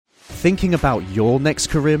thinking about your next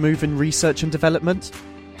career move in research and development?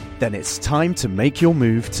 Then it's time to make your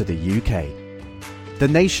move to the UK. The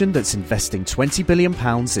nation that's investing £20 billion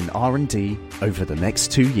in R&D over the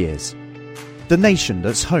next 2 years. The nation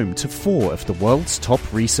that's home to 4 of the world's top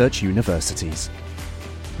research universities.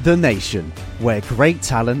 The nation where great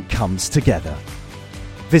talent comes together.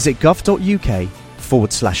 Visit gov.uk/great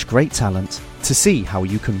talent to see how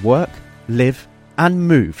you can work, live and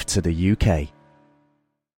move to the UK.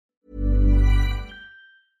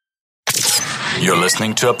 You're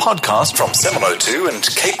listening to a podcast from 702 and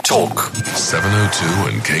Cape Talk. 702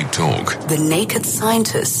 and Cape Talk. The Naked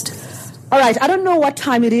Scientist. All right, I don't know what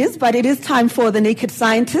time it is, but it is time for The Naked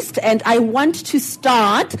Scientist, and I want to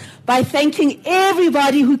start by thanking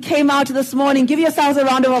everybody who came out this morning. Give yourselves a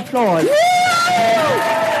round of applause.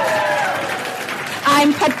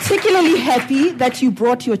 I'm particularly happy that you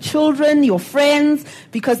brought your children, your friends,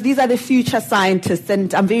 because these are the future scientists,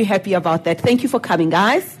 and I'm very happy about that. Thank you for coming,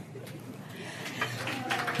 guys.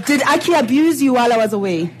 Did Aki abuse you while I was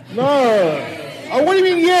away? No. Oh, what do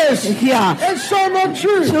you mean, yes? Yeah. That's so not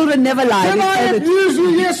true. Children never lie. Can I abuse you,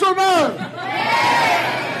 yes or no?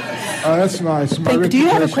 Oh, that's nice. Do you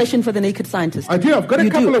have a question for The Naked Scientist? I do. I've got a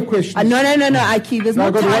couple of questions. No, Aki. There's no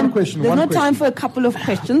I've got time. one question. There's no time for a couple of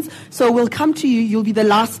questions. So we'll come to you. You'll be the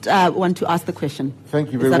last one to ask the question.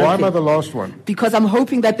 Thank you. Why am I the last one? Because I'm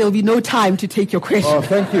hoping that there'll be no time to take your question. Oh,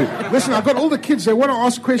 thank you. Listen, I've got all the kids. They want to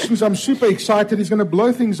ask questions. I'm super excited. He's going to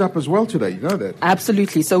blow things up as well today. You know that?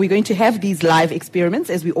 Absolutely. So we're going to have these live experiments,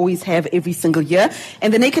 as we always have every single year.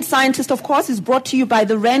 And The Naked Scientist, of course, is brought to you by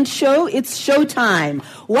The Rand Show. It's showtime.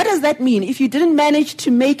 What does that mean? If you didn't manage to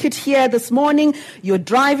make it here this morning, you're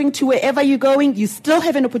driving to wherever you're going, you still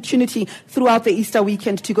have an opportunity throughout the Easter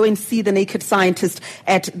weekend to go and see The Naked Scientist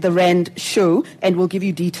at The Rand Show, and we'll give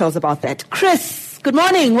you details about that. Chris, good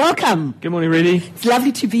morning. Welcome. Good morning, Rudy. It's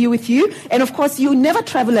lovely to be with you. And of course, you never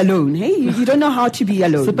travel alone, hey? You don't know how to be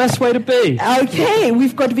alone. It's the best way to be. Okay,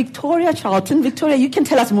 we've got Victoria Charlton. Victoria, you can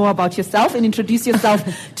tell us more about yourself and introduce yourself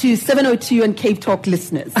to 702 and Cape Talk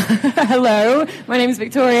listeners. Hello, my name is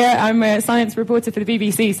Victoria. I'm a science reporter for the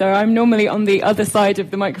BBC, so I'm normally on the other side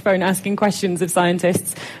of the microphone asking questions of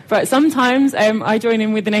scientists. But sometimes I join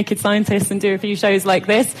in with The Naked Scientist and do a few shows like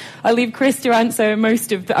this. I leave Chris to answer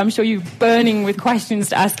most of I'm sure you're burning with questions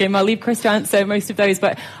to ask him. I'll leave Chris to answer most of those,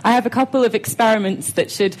 but I have a couple of experiments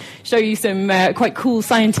that should show you some quite cool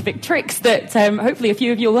scientific tricks that hopefully a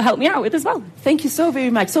few of you will help me out with as well. Thank you so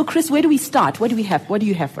very much. So, Chris, where do we start? What do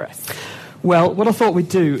you have for us? Well, what I thought we'd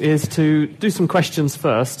do is to do some questions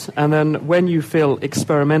first, and then when you feel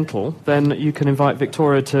experimental, then you can invite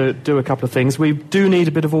Victoria to do a couple of things. We do need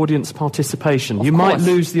a bit of audience participation. You might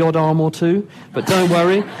lose the odd arm or two, but don't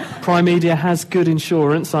worry. Prime Media has good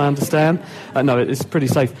insurance, I understand. No, it's pretty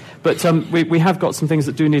safe. But we have got some things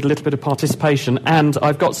that do need a little bit of participation, and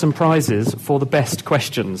I've got some prizes for the best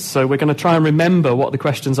questions. So we're going to try and remember what the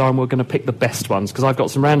questions are, and we're going to pick the best ones, because I've got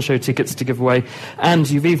some Rand Show tickets to give away, and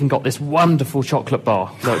you've even got this wonderful chocolate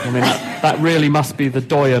bar. Look, I mean, that really must be the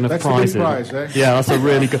doyen of prizes. That's a big prize, eh? Yeah, that's a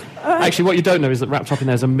really good... Actually, what you don't know is that wrapped up in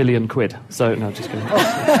there's £1 million. So, no, just kidding.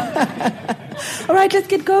 All right, let's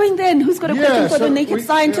get going then. Who's got a question for The Naked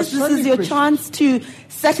Scientist? This is your chance to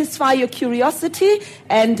satisfy your curiosity.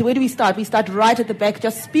 And where do we start? We start right at the back.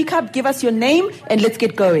 Just speak up, give us your name, and let's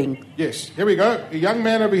get going. Yes, here we go. A young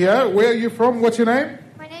man over here. Where are you from? What's your name?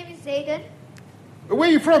 My name is Zayden. Where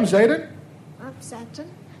are you from, Zayden? I'm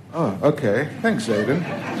Saturn. Oh, okay. Thanks, Zayden.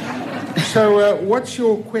 So, what's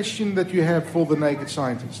your question that you have for The Naked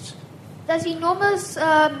Scientists? Does enormous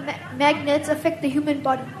magnets affect the human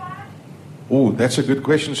body? Oh, that's a good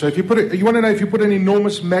question. So, you want to know if you put an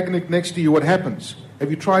enormous magnet next to you, what happens? Have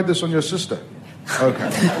you tried this on your sister? Okay.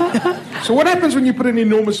 So, what happens when you put an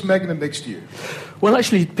enormous magnet next to you? Well,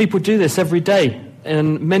 actually, people do this every day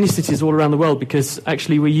in many cities all around the world, because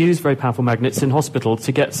actually we use very powerful magnets in hospital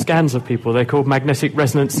to get scans of people. They're called magnetic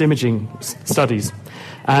resonance imaging studies.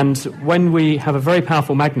 And when we have a very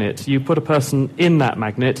powerful magnet, you put a person in that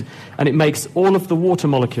magnet, and it makes all of the water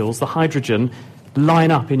molecules, the hydrogen,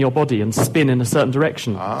 line up in your body and spin in a certain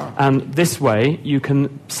direction. And this way, you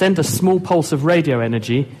can send a small pulse of radio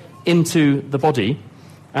energy into the body,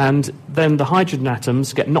 and then the hydrogen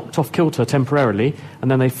atoms get knocked off kilter temporarily,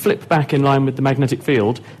 and then they flip back in line with the magnetic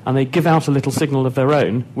field, and they give out a little signal of their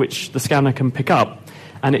own, which the scanner can pick up,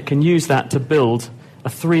 and it can use that to build a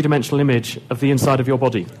three-dimensional image of the inside of your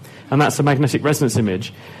body. And that's a magnetic resonance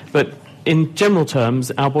image. But in general terms,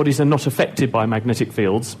 our bodies are not affected by magnetic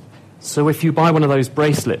fields. So if you buy one of those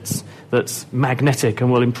bracelets that's magnetic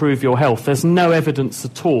and will improve your health, there's no evidence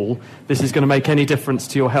at all this is going to make any difference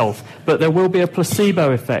to your health. But there will be a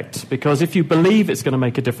placebo effect, because if you believe it's going to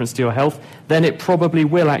make a difference to your health, then it probably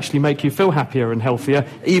will actually make you feel happier and healthier,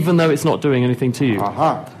 even though it's not doing anything to you.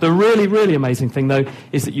 The really, really amazing thing, though,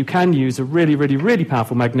 is that you can use a really, really, really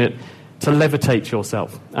powerful magnet to levitate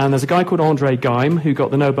yourself. And there's a guy called André Geim who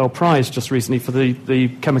got the Nobel Prize just recently for the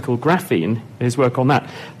chemical graphene, his work on that.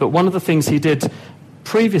 But one of the things he did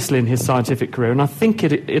previously in his scientific career, and I think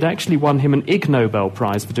it actually won him an Ig Nobel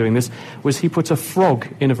Prize for doing this, was he put a frog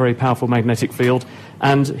in a very powerful magnetic field,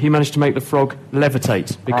 and he managed to make the frog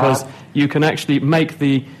levitate, because you can actually make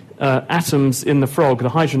the atoms in the frog, the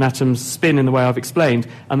hydrogen atoms, spin in the way I've explained,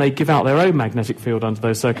 and they give out their own magnetic field under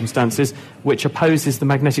those circumstances, which opposes the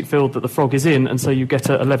magnetic field that the frog is in, and so you get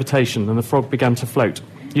a levitation, and the frog began to float.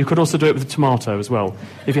 You could also do it with a tomato as well.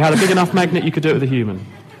 If you had a big enough magnet, you could do it with a human.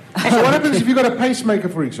 So what happens if you've got a pacemaker,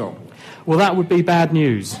 for example? Well, that would be bad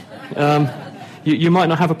news. You might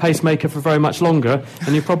not have a pacemaker for very much longer,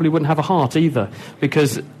 and you probably wouldn't have a heart either,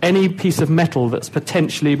 because any piece of metal that's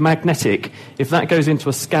potentially magnetic, if that goes into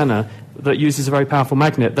a scanner that uses a very powerful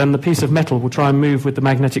magnet, then the piece of metal will try and move with the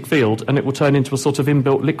magnetic field, and it will turn into a sort of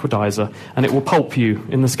inbuilt liquidizer, and it will pulp you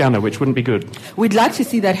in the scanner, which wouldn't be good. We'd like to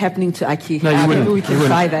see that happening to Aki. No, you wouldn't. Maybe we can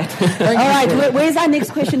try that. All right, where's our next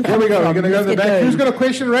question coming from? Here we go. We're going to go to the back. Who's got a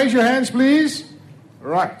question? Raise your hands, please.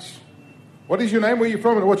 Right. What is your name? Where are you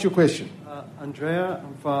from? And what's your question? Andrea,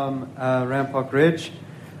 I'm from Rampart Ridge.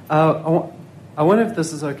 I wonder if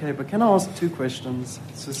this is okay, but can I ask two questions?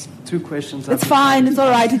 It's just two questions. It's fine, it's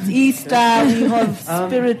all right. It's Easter, we have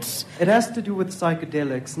spirit. It has to do with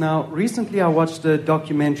psychedelics. Now, recently I watched a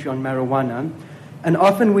documentary on marijuana, and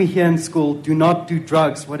often we hear in school, do not do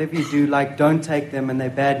drugs. Whatever you do, like, don't take them, and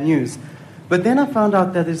they're bad news. But then I found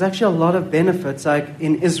out that there's actually a lot of benefits. Like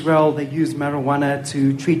in Israel, they use marijuana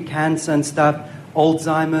to treat cancer and stuff,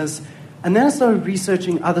 Alzheimer's. And then I started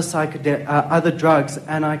researching other drugs,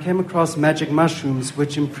 and I came across magic mushrooms,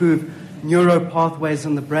 which improve neuro pathways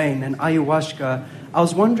in the brain, and ayahuasca. I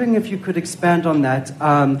was wondering if you could expand on that,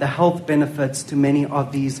 the health benefits to many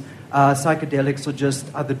of these psychedelics or just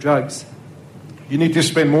other drugs. You need to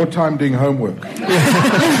spend more time doing homework.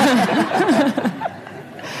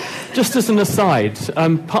 Just as an aside,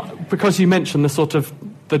 because you mentioned the sort of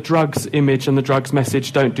the drugs image and the drugs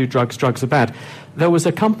message, don't do drugs, drugs are bad. There was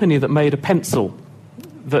a company that made a pencil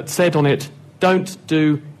that said on it, don't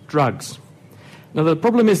do drugs. Now, the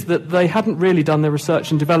problem is that they hadn't really done their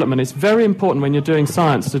research and development. It's very important when you're doing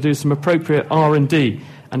science to do some appropriate R&D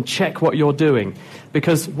and check what you're doing.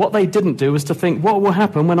 Because what they didn't do was to think, what will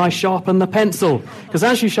happen when I sharpen the pencil? Because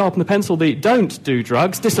as you sharpen the pencil, the don't do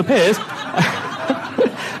drugs disappears.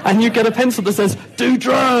 And you get a pencil that says, do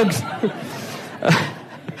drugs!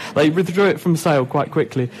 They withdrew it from sale quite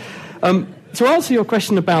quickly. To answer your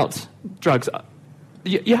question about drugs,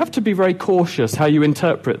 you have to be very cautious how you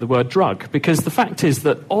interpret the word drug, because the fact is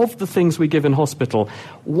that of the things we give in hospital,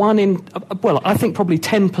 I think probably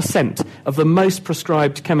 10% of the most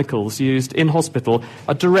prescribed chemicals used in hospital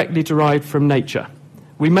are directly derived from nature.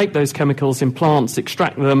 We make those chemicals in plants,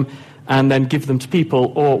 extract them, and then give them to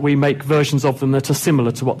people, or we make versions of them that are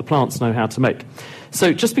similar to what the plants know how to make.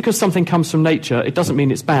 So just because something comes from nature, it doesn't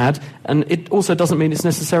mean it's bad, and it also doesn't mean it's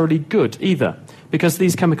necessarily good either, because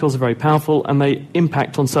these chemicals are very powerful and they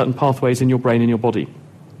impact on certain pathways in your brain and your body.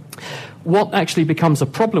 What actually becomes a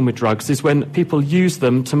problem with drugs is when people use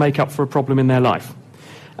them to make up for a problem in their life.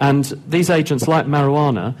 And these agents, like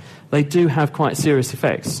marijuana, they do have quite serious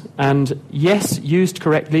effects. And yes, used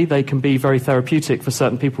correctly, they can be very therapeutic for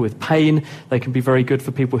certain people with pain. They can be very good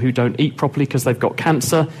for people who don't eat properly because they've got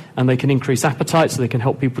cancer, and they can increase appetite, so they can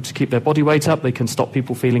help people to keep their body weight up. They can stop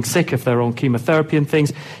people feeling sick if they're on chemotherapy and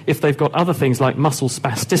things. If they've got other things like muscle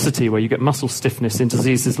spasticity, where you get muscle stiffness in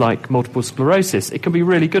diseases like multiple sclerosis, it can be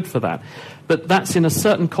really good for that. But that's in a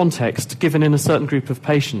certain context, given in a certain group of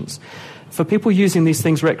patients. For people using these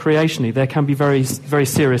things recreationally, there can be very, very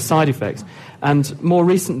serious side effects. And more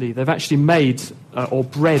recently, they've actually made or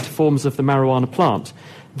bred forms of the marijuana plant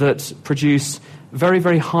that produce very,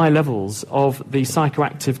 very high levels of the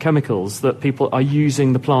psychoactive chemicals that people are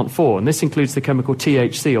using the plant for. And this includes the chemical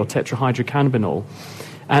THC, or tetrahydrocannabinol.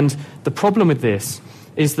 And the problem with this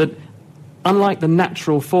is that unlike the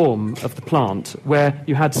natural form of the plant, where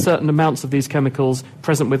you had certain amounts of these chemicals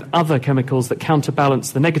present with other chemicals that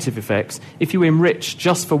counterbalance the negative effects, if you enrich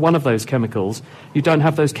just for one of those chemicals, you don't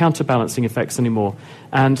have those counterbalancing effects anymore.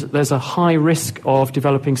 And there's a high risk of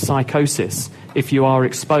developing psychosis if you are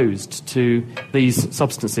exposed to these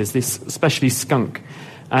substances, especially skunk.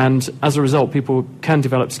 And as a result, people can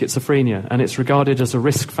develop schizophrenia, and it's regarded as a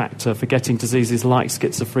risk factor for getting diseases like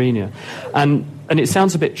schizophrenia. And it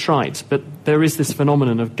sounds a bit trite, but there is this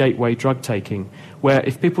phenomenon of gateway drug taking, where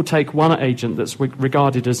if people take one agent that's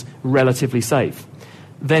regarded as relatively safe,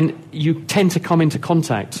 then you tend to come into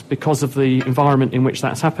contact, because of the environment in which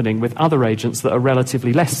that's happening, with other agents that are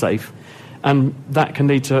relatively less safe. And that can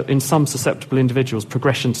lead to, in some susceptible individuals,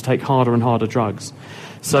 progression to take harder and harder drugs.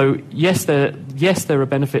 So yes, there are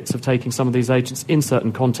benefits of taking some of these agents in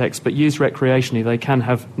certain contexts, but used recreationally, they can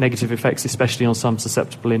have negative effects, especially on some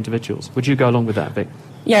susceptible individuals. Would you go along with that, Vic?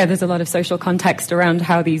 Yeah, there's a lot of social context around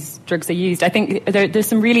how these drugs are used. I think there's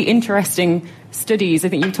some really interesting studies. I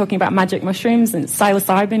think you're talking about magic mushrooms, and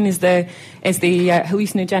psilocybin is the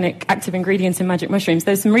hallucinogenic active ingredient in magic mushrooms.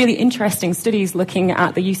 There's some really interesting studies looking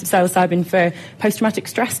at the use of psilocybin for post-traumatic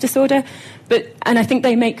stress disorder. And I think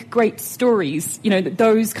they make great stories,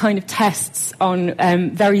 those kind of tests on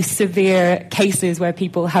very severe cases where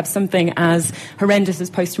people have something as horrendous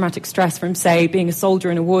as post-traumatic stress from, say, being a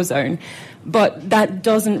soldier in a war zone. But that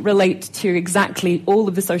doesn't relate to exactly all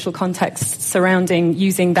of the social contexts surrounding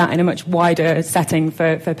using that in a much wider setting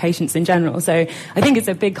for patients in general. So I think it's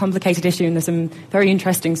a big, complicated issue, and there's some very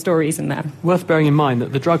interesting stories in there. Worth bearing in mind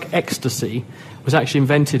that the drug ecstasy was actually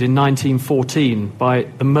invented in 1914 by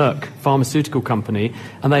the Merck pharmaceutical company,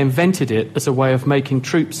 and they invented it as a way of making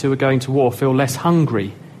troops who were going to war feel less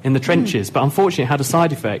hungry in the trenches, but unfortunately it had a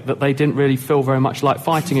side effect that they didn't really feel very much like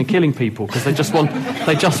fighting and killing people, because they just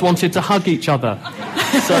wanted to hug each other.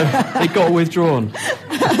 So they got withdrawn.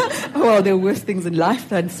 Well, there are worse things in life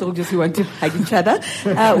than soldiers who want to hug each other.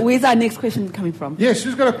 Where's our next question coming from? Yes,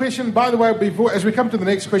 who's got a question? By the way, as we come to the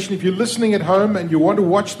next question, if you're listening at home and you want to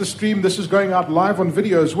watch the stream, this is going out live on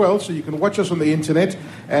video as well, so you can watch us on the internet.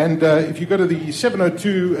 And if you go to the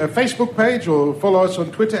 702 Facebook page or follow us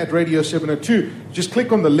on Twitter at Radio 702, just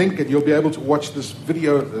click on the link and you'll be able to watch this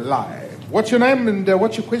video live. What's your name and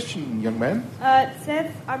what's your question, young man?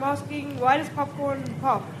 Seth, I'm asking, why does popcorn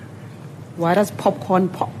pop? Why does popcorn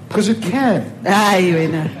pop? Because it can.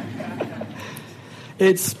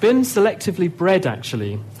 It's been selectively bred,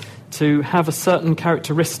 actually, to have a certain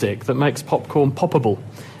characteristic that makes popcorn poppable.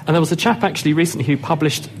 And there was a chap, actually, recently who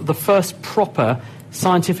published the first proper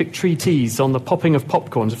scientific treatise on the popping of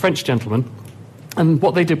popcorn. It's a French gentleman. And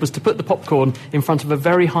what they did was to put the popcorn in front of a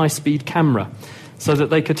very high-speed camera, so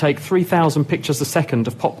that they could take 3,000 pictures a second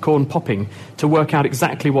of popcorn popping to work out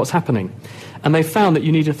exactly what's happening. And they found that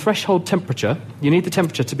you need a threshold temperature. You need the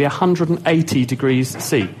temperature to be 180 degrees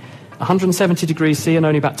C. 170 degrees C and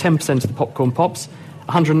only about 10% of the popcorn pops.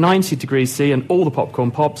 190 degrees C and all the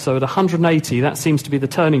popcorn pops. So at 180, that seems to be the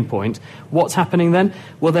turning point. What's happening then?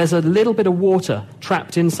 Well, there's a little bit of water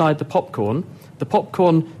trapped inside the popcorn. The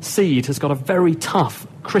popcorn seed has got a very tough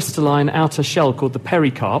crystalline outer shell called the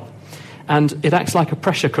pericarp, and it acts like a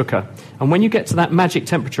pressure cooker. And when you get to that magic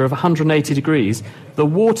temperature of 180 degrees, the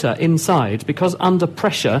water inside, because under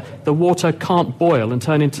pressure the water can't boil and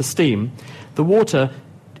turn into steam, the water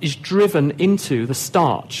is driven into the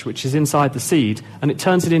starch, which is inside the seed, and it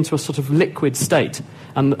turns it into a sort of liquid state.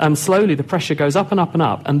 And slowly the pressure goes up and up and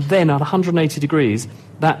up, and then at 180 degrees,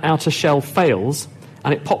 that outer shell fails,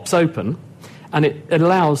 and it pops open, and it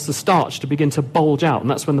allows the starch to begin to bulge out, and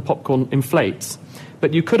that's when the popcorn inflates.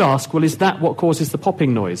 But you could ask, well, is that what causes the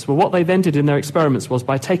popping noise? Well, what they then did in their experiments was,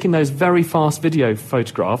 by taking those very fast video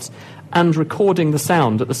photographs and recording the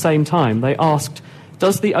sound at the same time, they asked,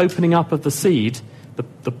 does the opening up of the seed,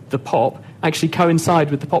 the pop, actually coincide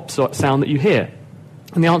with the pop sound that you hear?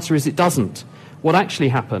 And the answer is it doesn't. What actually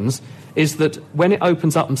happens is that when it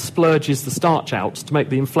opens up and splurges the starch out to make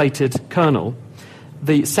the inflated kernel,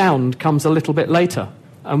 the sound comes a little bit later.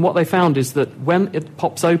 And what they found is that when it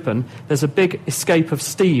pops open, there's a big escape of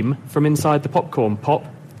steam from inside the popcorn. Pop,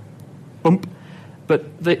 bump. But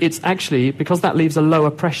it's actually, because that leaves a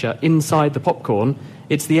lower pressure inside the popcorn,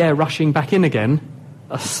 it's the air rushing back in again,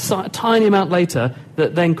 a tiny amount later,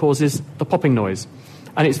 that then causes the popping noise.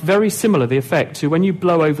 And it's very similar, the effect, to when you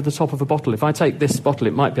blow over the top of a bottle. If I take this bottle,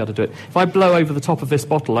 it might be able to do it. If I blow over the top of this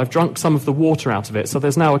bottle, I've drunk some of the water out of it, so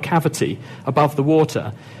there's now a cavity above the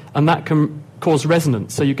water, and that can cause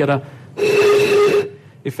resonance, so you get a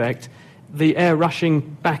effect. The air rushing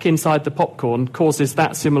back inside the popcorn causes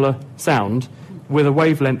that similar sound, with a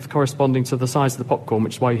wavelength corresponding to the size of the popcorn,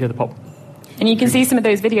 which is why you hear the pop. And you can see some of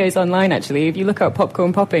those videos online, actually. If you look up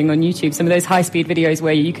popcorn popping on YouTube, some of those high-speed videos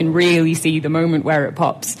where you can really see the moment where it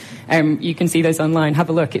pops, you can see those online. Have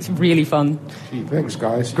a look. It's really fun. Gee, thanks,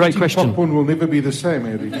 guys. Great question. Popcorn will never be the same,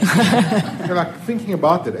 Eddie. You're like thinking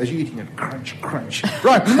about it as you're eating it. Crunch, crunch.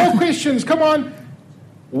 Right, more questions. Come on.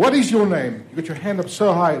 What is your name? You got your hand up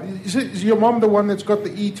so high. Is your mom the one that's got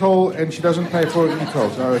the e-toll and she doesn't pay for an e-toll?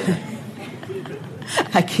 So,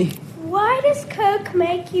 Aki. Why does Coke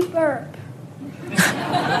make you burp?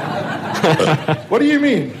 What do you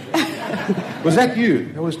mean? Was that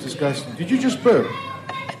you? That was disgusting. Did you just burp?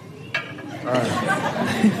 All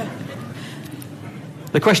right.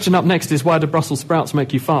 The question up next is, why do Brussels sprouts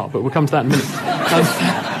make you fart? But we'll come to that in a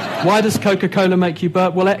minute. Why does Coca-Cola make you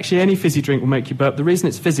burp? Well, actually, any fizzy drink will make you burp. The reason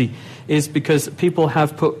it's fizzy is because people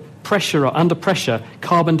have put pressure, or under pressure,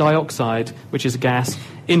 carbon dioxide, which is a gas,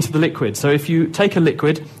 into the liquid. So if you take a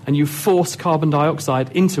liquid and you force carbon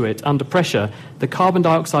dioxide into it under pressure, the carbon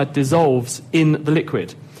dioxide dissolves in the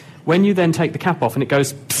liquid. When you then take the cap off and it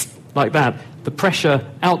goes like that, the pressure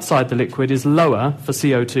outside the liquid is lower for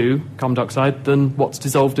CO2, carbon dioxide, than what's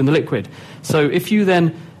dissolved in the liquid. So if you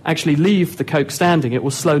then actually leave the Coke standing, it will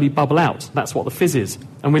slowly bubble out. That's what the fizz is.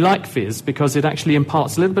 And we like fizz because it actually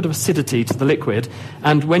imparts a little bit of acidity to the liquid.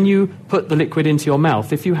 And when you put the liquid into your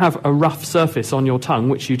mouth, if you have a rough surface on your tongue,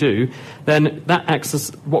 which you do, then that acts as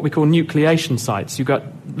what we call nucleation sites. You've got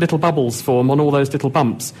little bubbles form on all those little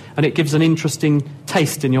bumps, and it gives an interesting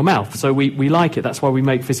taste in your mouth. So we like it. That's why we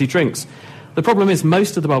make fizzy drinks. The problem is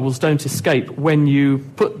most of the bubbles don't escape when you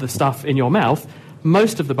put the stuff in your mouth.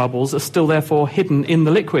 Most of the bubbles are still therefore hidden in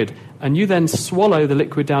the liquid, and you then swallow the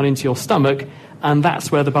liquid down into your stomach, and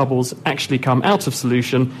that's where the bubbles actually come out of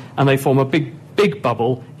solution, and they form a big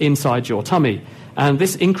bubble inside your tummy. And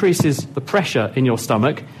this increases the pressure in your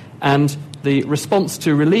stomach, and the response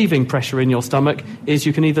to relieving pressure in your stomach is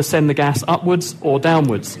you can either send the gas upwards or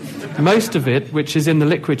downwards. Most of it, which is in the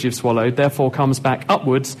liquid you've swallowed, therefore comes back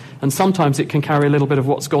upwards, and sometimes it can carry a little bit of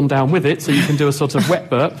what's gone down with it, so you can do a sort of wet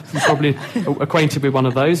burp. You're probably acquainted with one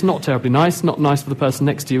of those. Not terribly nice, not nice for the person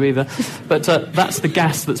next to you either. But that's the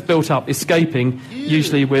gas that's built up escaping,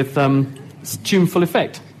 usually with tuneful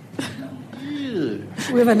effect.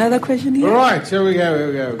 We have another question here. All right, here we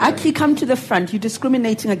go. Aki, come to the front. You're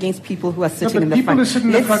discriminating against people who are sitting in the front. People who sit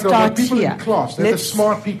in the front are people here. in class. They're the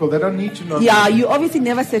smart people. They don't need to know. Yeah, you obviously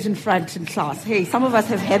never sit in front in class. Hey, some of us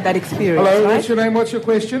have had that experience. Hello, right? What's your name? What's your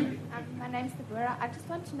question? My name's Deborah. I just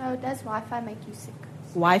want to know, does Wi-Fi make you sick?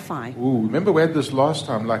 Wi-Fi. Ooh, remember we had this last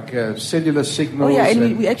time, like cellular signals. Oh, yeah,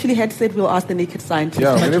 and we actually had said we'll ask the naked scientist,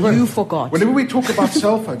 but you forgot. Whenever we talk about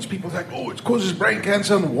cell phones, people are like, oh, it causes brain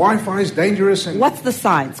cancer and Wi-Fi is dangerous. And what's the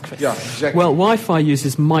science, Chris? Yeah, exactly. Well, Wi-Fi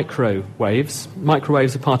uses microwaves.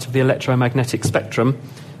 Microwaves are part of the electromagnetic spectrum.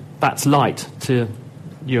 That's light to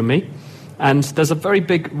you and me. And there's a very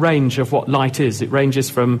big range of what light is. It ranges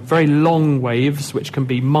from very long waves, which can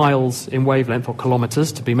be miles in wavelength, or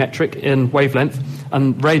kilometers to be metric in wavelength,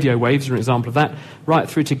 and radio waves are an example of that, right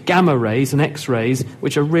through to gamma rays and X-rays,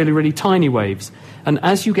 which are really, really tiny waves. And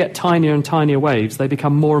as you get tinier and tinier waves, they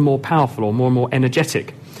become more and more powerful, or more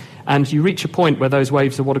energetic. And you reach a point where those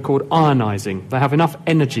waves are what are called ionizing. They have enough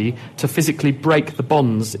energy to physically break the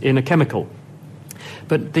bonds in a chemical.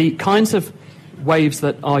 But the kinds of waves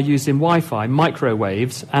that are used in Wi-Fi,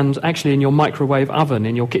 microwaves, and actually in your microwave oven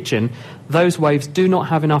in your kitchen, those waves do not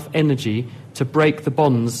have enough energy to break the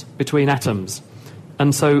bonds between atoms.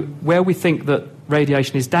 And so where we think that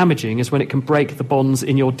radiation is damaging is when it can break the bonds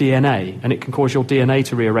in your DNA, and it can cause your DNA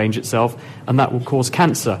to rearrange itself, and that will cause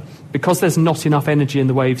cancer. Because there's not enough energy in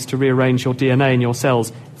the waves to rearrange your DNA in your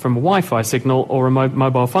cells from a Wi-Fi signal or a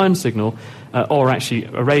mobile phone signal, or actually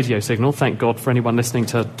a radio signal, thank God for anyone listening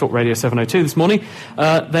to Talk Radio 702 this morning,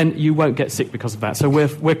 then you won't get sick because of that. So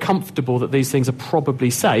we're comfortable that these things are probably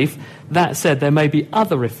safe. That said, there may be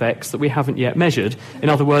other effects that we haven't yet measured. In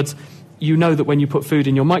other words, you know that when you put food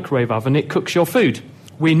in your microwave oven, it cooks your food.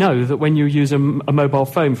 We know that when you use a mobile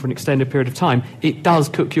phone for an extended period of time, it does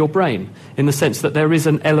cook your brain, in the sense that there is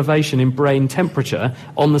an elevation in brain temperature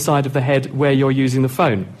on the side of the head where you're using the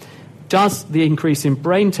phone. Does the increase in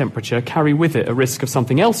brain temperature carry with it a risk of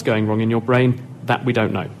something else going wrong in your brain? That we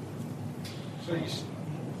don't know.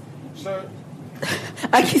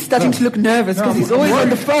 Aki's starting to look nervous because he's always on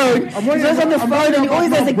the phone. He's always on the phone and he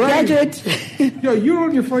always has a gadget. Yeah, you're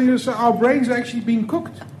on your phone. You say our brains are actually being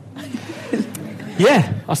cooked.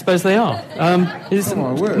 Yeah, I suppose they are. It's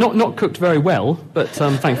not cooked very well, but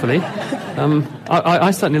thankfully.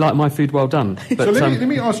 I certainly like my food well done. But, so let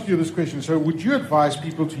me ask you this question. So would you advise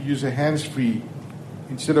people to use a hands-free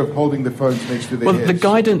instead of holding the phones next to their heads? The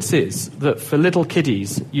guidance is that for little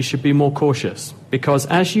kiddies, you should be more cautious, because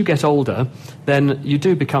as you get older, then you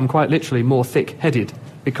do become quite literally more thick-headed,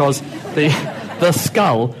 because the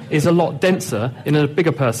skull is a lot denser in a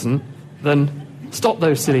bigger person than Stop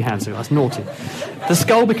those silly hands. That's naughty. The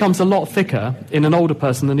skull becomes a lot thicker in an older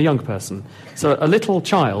person than a younger person. So a little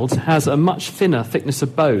child has a much thinner thickness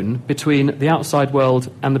of bone between the outside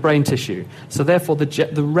world and the brain tissue. So therefore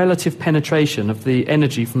the relative penetration of the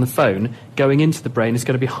energy from the phone going into the brain is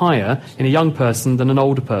going to be higher in a young person than an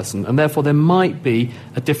older person. And therefore there might be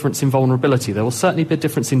a difference in vulnerability. There will certainly be a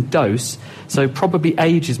difference in dose. So probably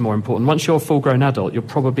age is more important. Once you're a full-grown adult, you're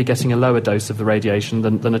probably getting a lower dose of the radiation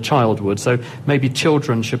than a child would. So maybe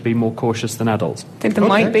children should be more cautious than adults. I think the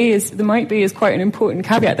might be is quite an important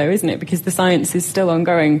caveat, though, isn't it? Because the science is still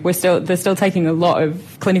ongoing. They're still taking a lot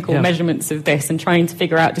of clinical measurements of this and trying to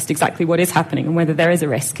figure out just exactly what is happening and whether there is a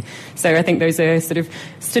risk. So I think those are sort of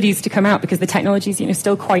studies to come out because the technology is,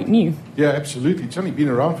 still quite new. Yeah, absolutely. It's only been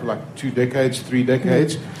around for like 2 decades, 3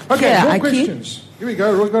 decades. Okay, more questions. Here we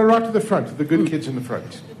go. We'll go right to the front. The good kids in the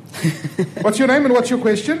front. What's your name and what's your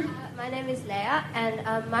question? My name is Leia,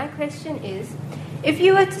 and my question is, if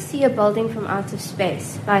you were to see a building from outer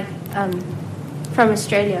space, like from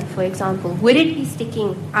Australia, for example, would it be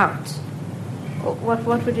sticking out? Or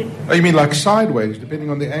what would it... Oh, you mean like sideways, depending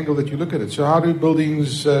on the angle that you look at it. So how do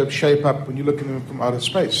buildings shape up when you look at them from outer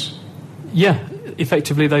space? Yeah,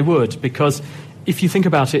 effectively they would, because if you think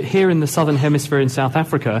about it, here in the southern hemisphere in South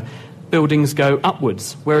Africa, buildings go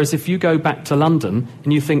upwards. Whereas if you go back to London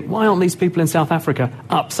and you think, why aren't these people in South Africa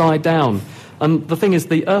upside down? And the thing is,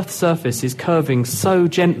 the Earth's surface is curving so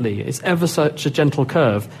gently, it's ever such a gentle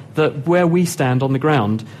curve, that where we stand on the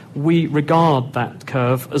ground, we regard that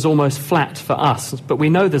curve as almost flat for us. But we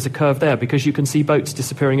know there's a curve there because you can see boats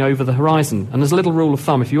disappearing over the horizon. And there's a little rule of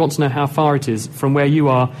thumb, if you want to know how far it is from where you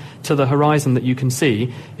are to the horizon that you can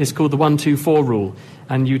see, it's called the 1-2-4 rule.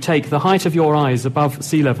 And you take the height of your eyes above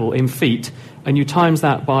sea level in feet, and you times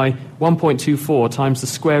that by 1.24 times the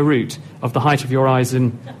square root of the height of your eyes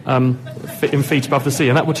in feet above the sea.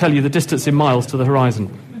 And that will tell you the distance in miles to the horizon,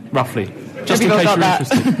 roughly. Just in case you're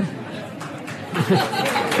interested.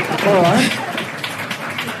 All right.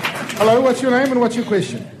 Hello, what's your name and what's your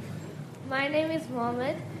question? My name is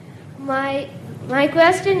Mohammed. My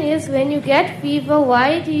question is, when you get fever,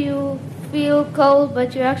 why do you feel cold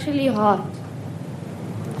but you're actually hot?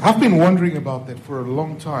 I've been wondering about that for a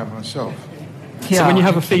long time myself. Yeah. So when you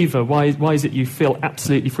have a fever, why is it you feel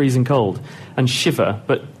absolutely freezing cold and shiver,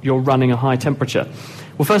 but you're running a high temperature?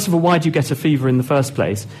 Well, first of all, why do you get a fever in the first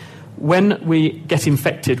place? When we get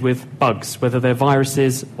infected with bugs, whether they're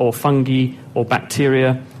viruses or fungi or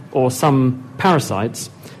bacteria or some parasites,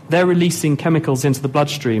 they're releasing chemicals into the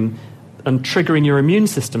bloodstream and triggering your immune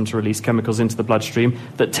system to release chemicals into the bloodstream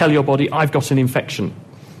that tell your body, I've got an infection.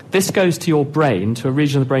 This goes to your brain, to a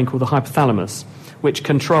region of the brain called the hypothalamus, which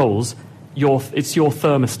controls it's your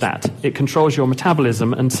thermostat. It controls your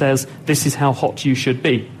metabolism and says, this is how hot you should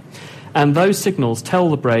be. And those signals tell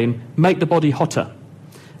the brain, make the body hotter.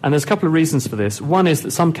 And there's a couple of reasons for this. One is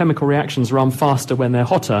that some chemical reactions run faster when they're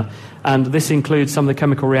hotter, and this includes some of the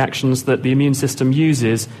chemical reactions that the immune system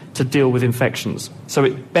uses to deal with infections. So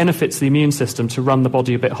it benefits the immune system to run the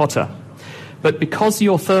body a bit hotter. But because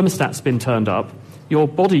your thermostat's been turned up, your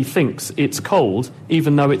body thinks it's cold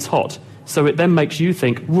even though it's hot. So it then makes you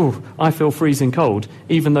think, whoa, I feel freezing cold,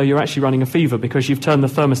 even though you're actually running a fever because you've turned the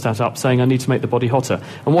thermostat up saying I need to make the body hotter.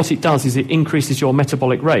 And what it does is it increases your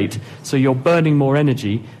metabolic rate, so you're burning more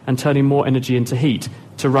energy and turning more energy into heat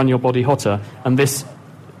to run your body hotter. And this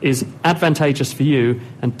is advantageous for you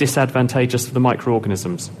and disadvantageous for the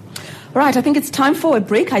microorganisms. Right, I think it's time for a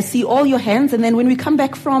break. I see all your hands, and then when we come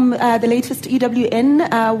back from the latest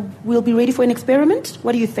EWN, we'll be ready for an experiment.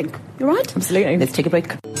 What do you think? You right? Absolutely. Let's take a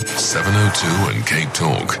break. 702 and Cape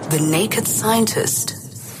Talk. The Naked Scientist.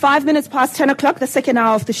 5 minutes past 10 o'clock, the second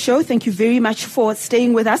hour of the show. Thank you very much for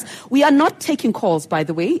staying with us. We are not taking calls, by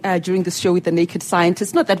the way, during this show with the Naked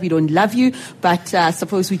Scientist. Not that we don't love you, but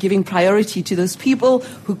suppose we're giving priority to those people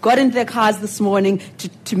who got into their cars this morning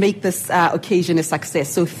to make this occasion a success.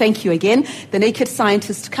 So thank you again. The Naked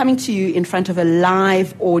Scientist coming to you in front of a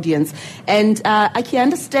live audience. And I can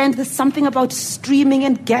understand there's something about streaming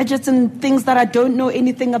and gadgets and things that I don't know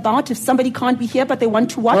anything about. If somebody can't be here but they want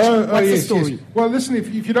to watch, what's the story? Yes. Well, listen,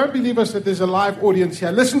 if you don't believe us that there's a live audience here,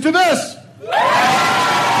 listen to this!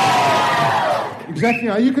 Exactly.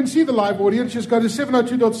 Now, you can see the live audience. Just go to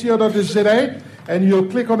 702.co.za and you'll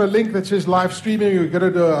click on a link that says live streaming. You'll go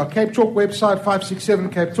to our Cape Talk website, 567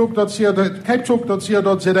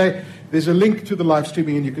 capetalk.co.za. There's a link to the live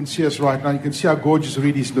streaming and you can see us right now. You can see how gorgeous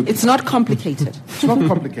Reedy's looking. It's not complicated. It's not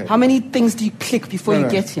complicated. How many things do you click before you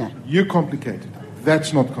get here? You're complicated.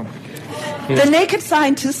 That's not complicated. The Naked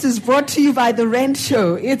Scientist is brought to you by The Rand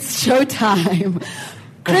Show. It's showtime.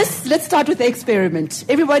 Chris, let's start with the experiment.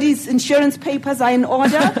 Everybody's insurance papers are in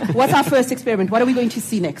order. What's our first experiment? What are we going to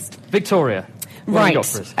see next? Victoria. What have you got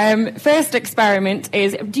for us? First experiment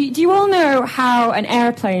is, do you all know how an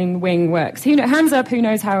airplane wing works? Hands up, who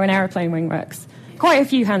knows how an airplane wing works? Quite a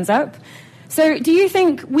few hands up. So do you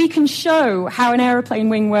think we can show how an airplane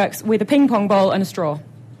wing works with a ping pong ball and a straw?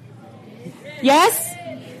 Yes?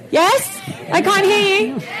 Yes? I can't hear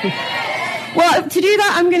you. Well, to do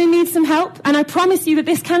that, I'm going to need some help, and I promise you that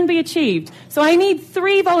this can be achieved. So I need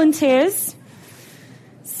 3 volunteers.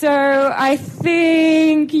 So I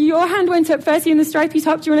think your hand went up first, you in the stripy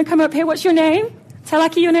top. Do you want to come up here? What's your name? Tell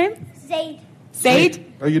Aki your name. Zaid.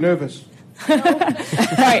 Are you nervous?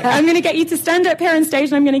 Right, I'm going to get you to stand up here on stage,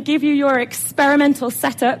 and I'm going to give you your experimental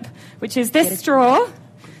setup, which is this straw.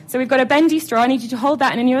 So we've got a bendy straw. I need you to hold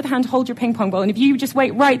that, and in your other hand, hold your ping pong ball. And if you just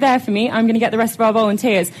wait right there for me, I'm going to get the rest of our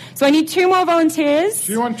volunteers. So I need 2 more volunteers.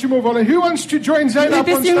 Do you want 2 more volunteers? Who wants to join Zaid up on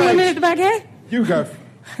this stage? young woman at the back here? You go.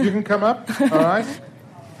 You can come up. All right.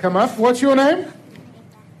 Come up. What's your name?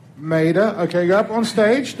 Maida. Okay, go up on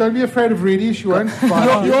stage. Don't be afraid of Reedy. She won't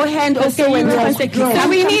fight. Your hand also went up. So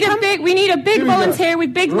we need a big volunteer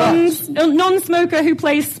with big lungs, non-smoker who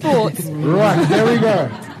plays sports. Right. There we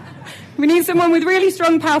go. We need someone with really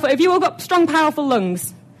strong, powerful... Have you all got strong, powerful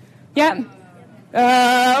lungs? Yeah?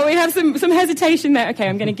 We have some hesitation there. Okay,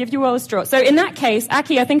 I'm going to give you all a straw. So in that case,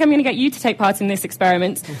 Aki, I think I'm going to get you to take part in this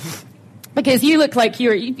experiment. Because you look like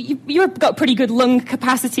you've got pretty good lung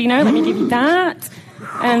capacity now. Let me give you that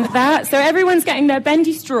and that. So everyone's getting their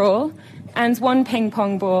bendy straw and 1 ping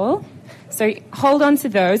pong ball. So hold on to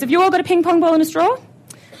those. Have you all got a ping pong ball and a straw?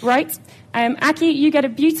 Right. Aki, you get a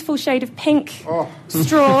beautiful shade of pink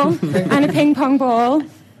straw and a ping pong ball.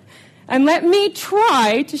 And let me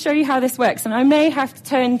try to show you how this works. And I may have to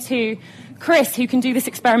turn to Chris, who can do this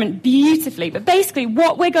experiment beautifully. But basically,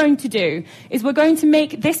 what we're going to do is we're going to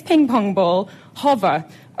make this ping pong ball hover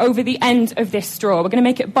over the end of this straw. We're going to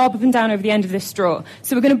make it bob up and down over the end of this straw.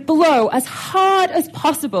 So we're going to blow as hard as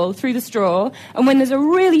possible through the straw, and when there's a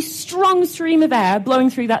really strong stream of air blowing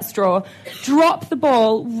through that straw, drop the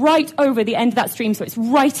ball right over the end of that stream so it's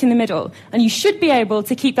right in the middle, and you should be able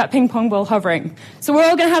to keep that ping pong ball hovering. So we're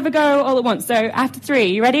all going to have a go all at once. So after 3,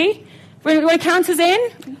 you ready? We want to count us in?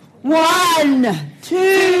 1,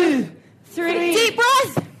 2, 3. Deep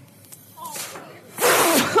breath!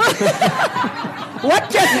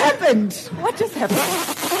 What just happened?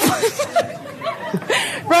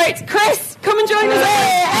 Right, Chris, come and join us.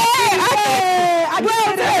 Hey,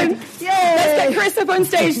 well done. Let's get Chris up on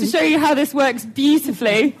stage to show you how this works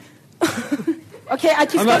beautifully. Okay,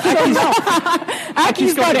 Aki's got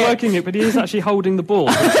it. Working it, but he is actually holding the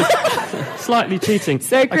ball. Slightly cheating.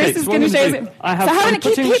 So Chris is going to show us. I'm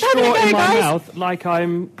putting straw in my mouth like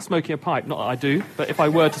I'm smoking a pipe. Not that I do, but if I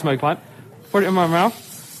were to smoke a pipe, put it in my mouth.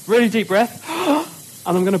 Really deep breath.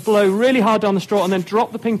 And I'm going to blow really hard down the straw and then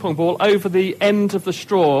drop the ping pong ball over the end of the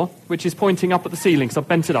straw, which is pointing up at the ceiling, because I've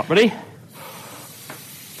bent it up. Ready?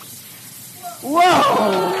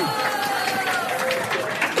 Whoa!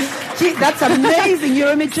 Gee, that's amazing.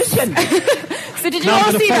 You're a magician. So did you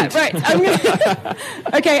all see that? Right.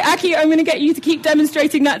 Okay, Aki, I'm going to get you to keep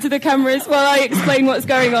demonstrating that to the cameras while I explain what's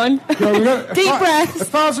going on. Deep breaths.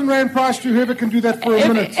 1,000 rand prize to whoever can do that for a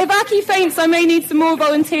minute. If Aki faints, I may need some more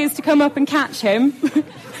volunteers to come up and catch him.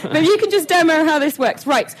 Maybe you can just demo how this works.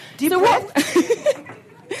 Right. Deep breath.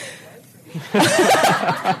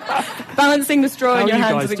 Balancing the straw in your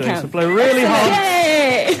hands as it counts. So blow really hard.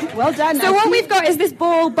 Yay! Well done. So what we've got is this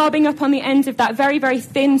ball bobbing up on the end of that very, very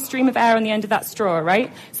thin stream of air on the end of that straw,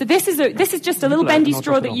 right? So this is just a little bendy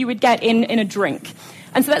straw that you would get in a drink.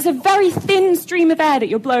 And so that's a very thin stream of air that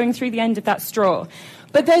you're blowing through the end of that straw.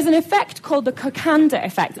 But there's an effect called the Kokanda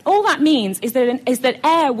effect. All that means is that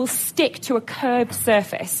air will stick to a curved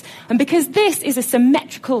surface. And because this is a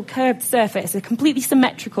symmetrical curved surface, a completely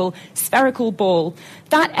symmetrical spherical ball,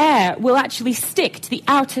 that air will actually stick to the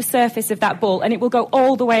outer surface of that ball, and it will go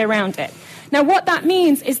all the way around it. Now, what that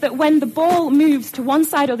means is that when the ball moves to one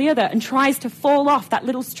side or the other and tries to fall off that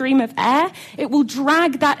little stream of air, it will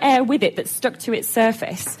drag that air with it that's stuck to its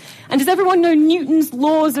surface. And does everyone know Newton's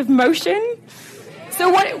laws of motion? So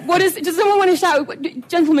what is... Does someone want to shout?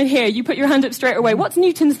 Gentlemen here, you put your hand up straight away. What's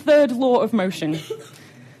Newton's third law of motion?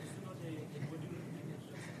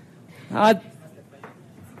 That's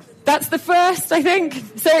the first, I think.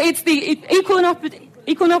 So it's the equal and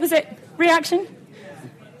opposite reaction.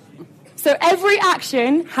 So every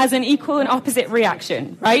action has an equal and opposite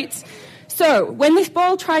reaction, right? So So when this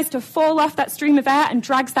ball tries to fall off that stream of air and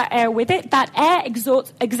drags that air with it, that air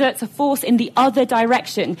exerts a force in the other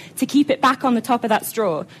direction to keep it back on the top of that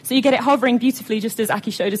straw. So you get it hovering beautifully, just as Aki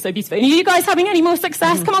showed us so beautifully. And are you guys having any more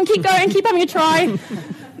success? Come on, keep going, keep having a try.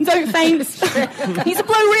 Don't faint. Needs to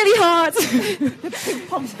blow really hard. The ping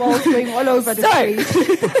pong ball's going all over the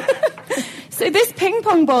street. So this ping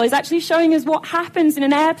pong ball is actually showing us what happens in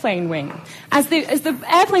an airplane wing. As the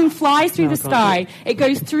airplane flies through the sky, it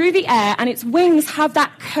goes through the air, and its wings have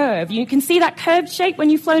that curve. You can see that curved shape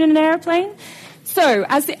when you've flown in an airplane. So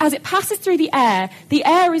as it passes through the air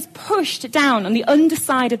is pushed down on the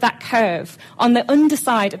underside of that curve, on the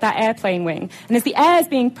underside of that airplane wing. And as the air is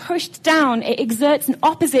being pushed down, it exerts an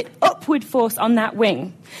opposite upward force on that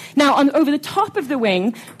wing. Now, over the top of the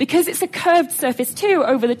wing, because it's a curved surface too,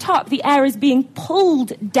 over the top, the air is being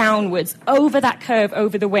pulled downwards over that curve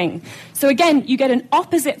over the wing. So again, you get an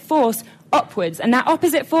opposite force upwards. And that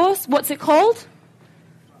opposite force, what's it called?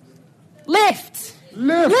 Lift.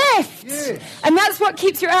 Yes. And that's what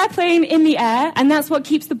keeps your airplane in the air, and that's what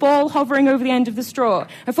keeps the ball hovering over the end of the straw.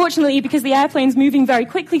 Unfortunately, because the airplane's moving very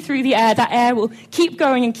quickly through the air, that air will keep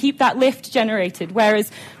going and keep that lift generated, whereas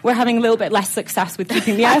we're having a little bit less success with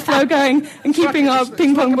keeping the airflow going and keeping our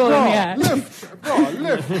ping pong ball in the air. Lift.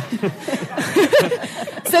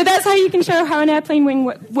 So that's how you can show how an airplane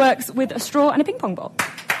wing works with a straw and a ping pong ball.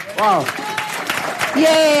 Wow.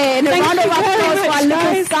 Yay, and a Thank round of you very applause for our much,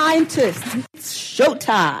 little scientist. It's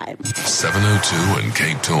showtime. 702 and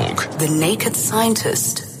Cape Talk. The Naked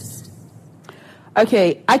Scientist.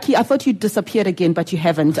 Okay, Aki, I thought you disappeared again, but you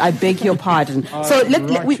haven't. I beg your pardon. So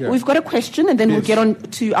we've got a question, and then we'll get on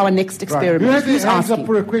to our next experiment. Right. Who has Who's their hands asking? up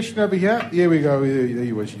for a question over here? Here we go. There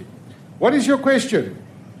you was. What is your question?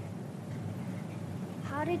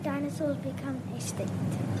 How did dinosaurs become extinct?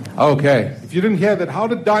 Okay. If you didn't hear that, how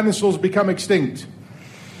did dinosaurs become extinct?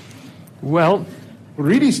 Well,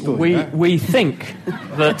 really still, we think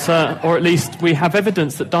that, or at least we have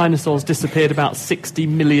evidence that dinosaurs disappeared about 60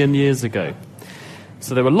 million years ago.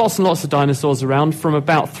 So there were lots and lots of dinosaurs around from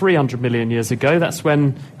about 300 million years ago. That's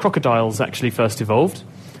when crocodiles actually first evolved,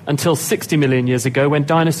 until 60 million years ago when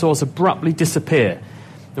dinosaurs abruptly disappear.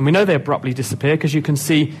 And we know they abruptly disappear because you can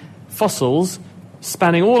see fossils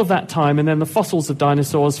spanning all of that time, and then the fossils of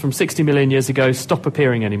dinosaurs from 60 million years ago stop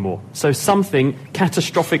appearing anymore. So something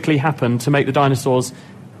catastrophically happened to make the dinosaurs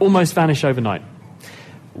almost vanish overnight.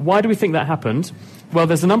 Why do we think that happened? Well,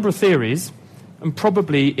 there's a number of theories, and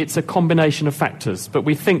probably it's a combination of factors, but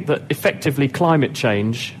we think that effectively climate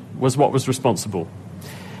change was what was responsible.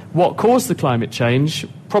 What caused the climate change?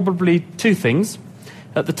 Probably two things.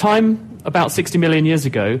 At the time, about 60 million years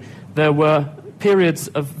ago, there were periods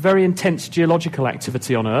of very intense geological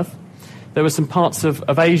activity on Earth. There were some parts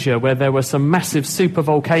of Asia where there were some massive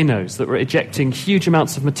supervolcanoes that were ejecting huge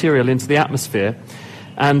amounts of material into the atmosphere,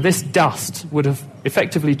 and this dust would have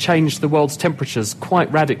effectively changed the world's temperatures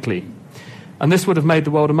quite radically. And this would have made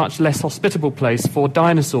the world a much less hospitable place for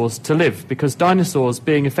dinosaurs to live, because dinosaurs,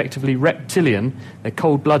 being effectively reptilian, they're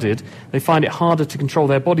cold-blooded, they find it harder to control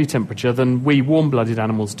their body temperature than we warm-blooded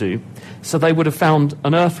animals do. So they would have found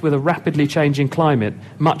an Earth with a rapidly changing climate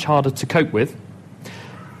much harder to cope with.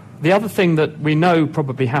 The other thing that we know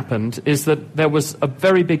probably happened is that there was a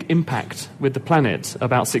very big impact with the planet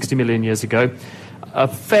about 60 million years ago. A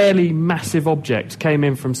fairly massive object came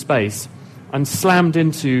in from space and slammed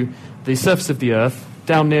into the surface of the Earth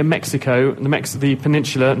down near Mexico, the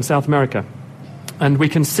peninsula in South America. And we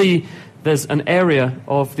can see there's an area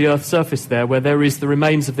of the Earth's surface there where there is the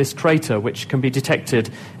remains of this crater, which can be detected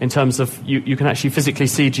in terms of, you can actually physically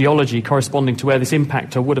see geology corresponding to where this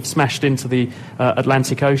impactor would have smashed into the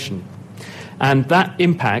Atlantic Ocean. And that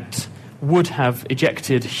impact would have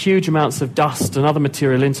ejected huge amounts of dust and other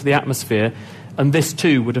material into the atmosphere, and this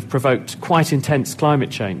too would have provoked quite intense climate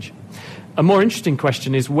change. A more interesting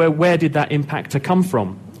question is where did that impactor come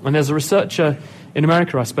from? And there's a researcher in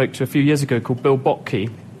America I spoke to a few years ago called Bill Bottke.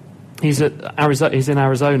 He's in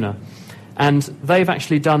Arizona. And they've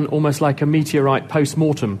actually done almost like a meteorite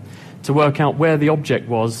post-mortem to work out where the object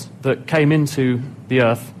was that came into the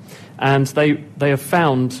Earth. And they have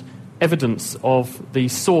found evidence of the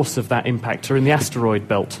source of that impactor in the asteroid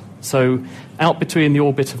belt. So out between the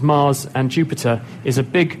orbit of Mars and Jupiter is a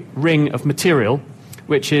big ring of material,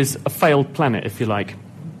 which is a failed planet, if you like.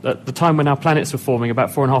 At the time when our planets were forming, about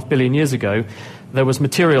 4.5 billion years ago, there was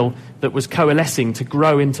material that was coalescing to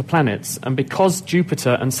grow into planets. And because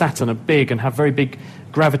Jupiter and Saturn are big and have very big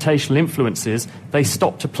gravitational influences, they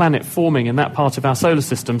stopped a planet forming in that part of our solar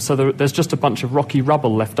system, so there's just a bunch of rocky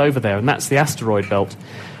rubble left over there, and that's the asteroid belt.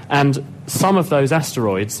 And some of those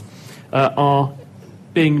asteroids are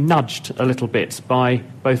being nudged a little bit by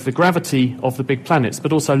both the gravity of the big planets,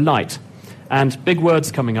 but also light. And big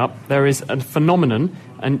words coming up. There is a phenomenon,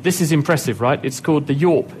 and this is impressive, right? It's called the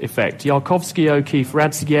Yorp effect.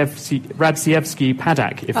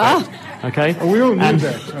 Yarkovsky-O'Keefe-Radzievsky-Paddock effect. Ah. Okay? Oh, we all knew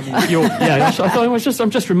that. I mean.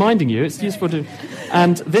 I'm just reminding you. It's useful to...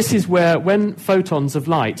 And this is where, when photons of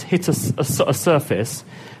light hit a surface,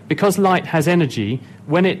 because light has energy,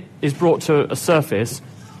 when it is brought to a surface,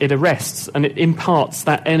 it arrests and it imparts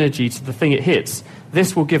that energy to the thing it hits.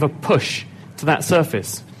 This will give a push to that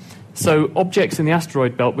surface. So objects in the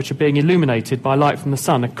asteroid belt which are being illuminated by light from the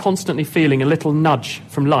sun are constantly feeling a little nudge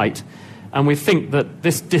from light, and we think that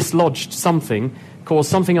this dislodged something caused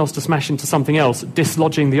something else to smash into something else,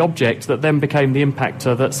 dislodging the object that then became the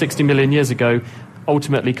impactor that 60 million years ago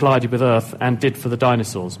ultimately collided with Earth and did for the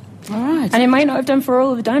dinosaurs. All right. And it might not have done for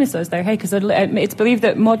all of the dinosaurs, though, hey, because it's believed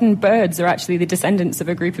that modern birds are actually the descendants of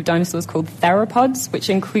a group of dinosaurs called theropods,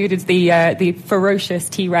 which included the ferocious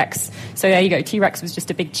T-Rex. So there you go, T-Rex was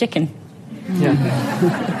just a big chicken. Yeah.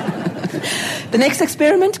 The next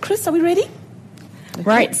experiment, Chris, are we ready?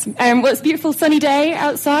 Right. Well, it's a beautiful sunny day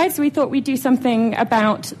outside, so we thought we'd do something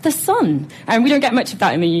about the sun. We don't get much of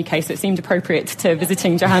that in the UK, so it seemed appropriate to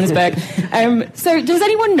visiting Johannesburg. So does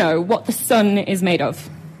anyone know what the sun is made of?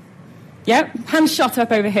 Yeah? Hands shot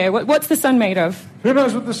up over here. What's the sun made of? Who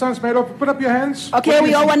knows what the sun's made of? Put up your hands. Okay,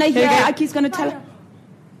 we all want to hear. Aki's going to tell.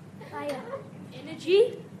 Fire.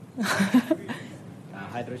 Energy.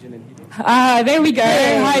 Hydrogen and helium. There we go.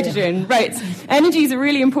 Hydrogen. Right. Energy is a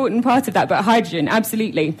really important part of that, but hydrogen,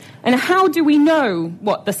 absolutely. And how do we know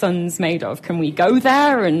what the sun's made of? Can we go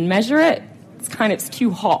there and measure it? It's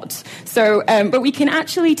too hot. So, but we can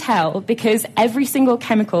actually tell because every single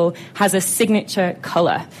chemical has a signature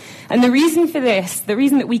color. And the reason for this, the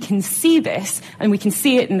reason that we can see this, and we can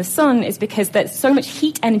see it in the sun, is because that so much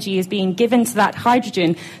heat energy is being given to that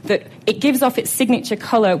hydrogen that it gives off its signature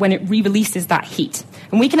color when it re-releases that heat.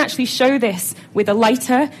 And we can actually show this with a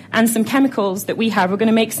lighter and some chemicals that we have. We're going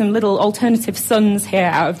to make some little alternative suns here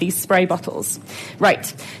out of these spray bottles. Right.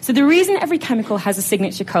 So the reason every chemical has a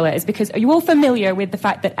signature color is because, are you all familiar with the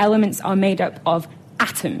fact that elements are made up of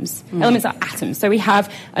atoms? Elements are atoms. So we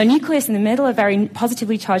have a nucleus in the middle, a very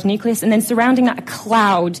positively charged nucleus, and then surrounding that a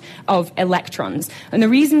cloud of electrons. And the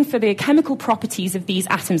reason for the chemical properties of these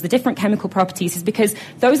atoms, the different chemical properties, is because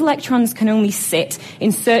those electrons can only sit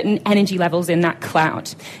in certain energy levels in that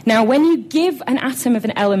cloud. Now, when you give an atom of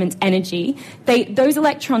an element energy, those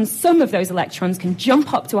electrons, some of those electrons can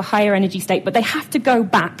jump up to a higher energy state, but they have to go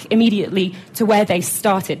back immediately to where they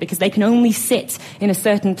started because they can only sit in a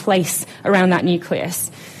certain place around that nucleus.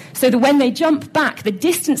 So that when they jump back, the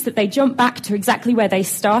distance that they jump back to exactly where they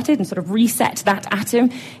started and sort of reset that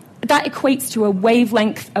atom, that equates to a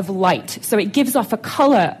wavelength of light. So it gives off a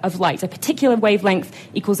color of light. A particular wavelength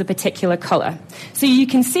equals a particular color. So you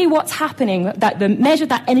can see what's happening, measure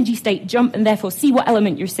that energy state jump, and therefore see what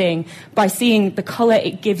element you're seeing by seeing the color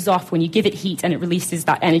it gives off when you give it heat and it releases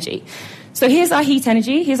that energy. So here's our heat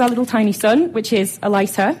energy. Here's our little tiny sun, which is a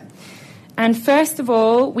lighter. And first of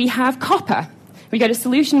all, we have copper. We get a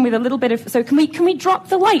solution with a little bit of... So can we drop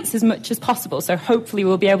the lights as much as possible? So hopefully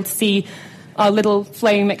we'll be able to see our little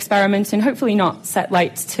flame experiment and hopefully not set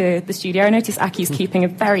light to the studio. I notice Aki's keeping a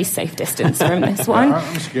very safe distance from this one.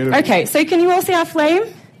 I'm scared of Okay, so can you all see our flame?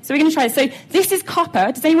 So we're going to try it. So this is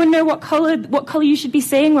copper. Does anyone know what color you should be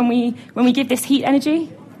seeing when we give this heat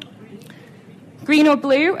energy? Green or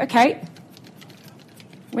blue? Okay.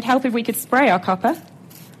 Would help if we could spray our copper.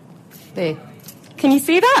 There. Can you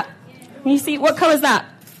see that? Can you see, what colour is that?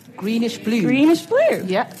 Greenish blue. Greenish blue.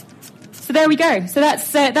 Yeah. So there we go. So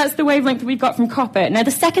that's the wavelength that we've got from copper. Now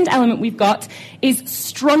the second element we've got is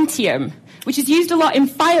strontium, which is used a lot in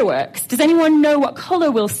fireworks. Does anyone know what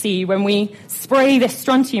colour we'll see when we spray this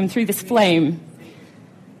strontium through this flame?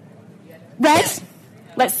 Red.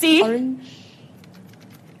 Let's see. Orange.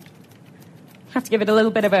 Have to give it a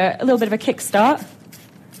little bit of a kickstart.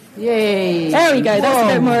 Yay. There we go.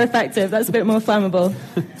 That's a bit more effective. That's a bit more flammable.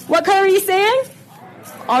 What colour are you seeing?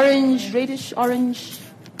 Orange, reddish orange.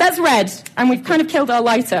 That's red, and we've kind of killed our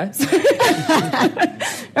lighter.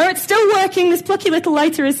 Oh, it's still working. This plucky little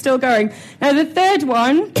lighter is still going. Now, the third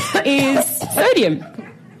one is sodium.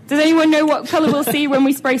 Does anyone know what colour we'll see when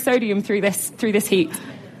we spray sodium through this heat?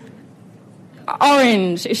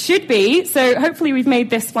 Orange. It should be. So hopefully we've made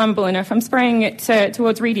this flammable enough. I'm spraying it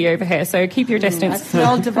towards Reedy over here, so keep your distance. That's the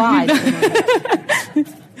old divide.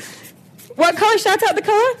 What colour? Shout out the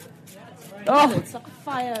colour. Oh, it's like a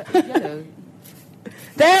fire yellow.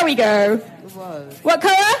 There we go. Whoa. What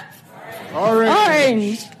colour?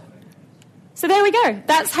 Orange. So there we go.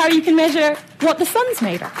 That's how you can measure what the sun's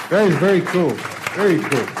made of. That is very cool. Very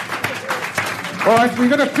cool. All right, we've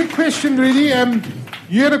got a quick question, really.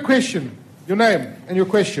 You had a question. Your name and your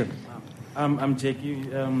question. I'm Jackie.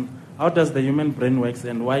 How does the human brain works,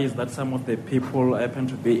 and why is that some of the people happen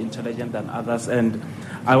to be intelligent than others? And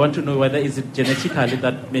I want to know whether is it genetically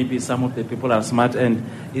that maybe some of the people are smart, and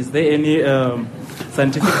is there any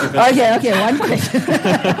scientific development? Okay, one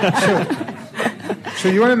question. So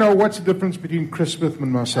you want to know what's the difference between Chris Smith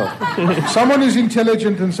and myself? Someone is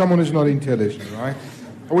intelligent and someone is not intelligent, right?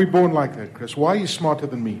 Are we born like that, Chris? Why are you smarter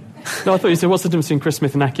than me? No, I thought you said, what's the difference between Chris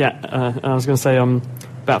Smith and Akiat? I was going to say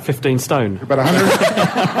about 15 stone. About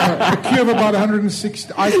 100. IQ of about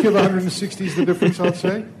 160. IQ of 160 is the difference, I'd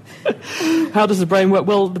say. How does the brain work?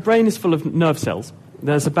 Well, the brain is full of nerve cells.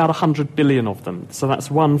 There's about 100 billion of them. So that's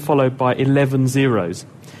 1 followed by 11 zeros.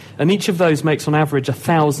 And each of those makes, on average,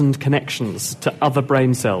 1,000 connections to other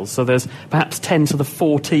brain cells. So there's perhaps 10 to the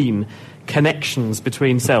 14 connections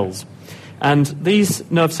between cells. And these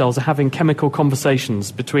nerve cells are having chemical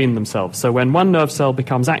conversations between themselves. So when one nerve cell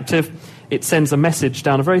becomes active, it sends a message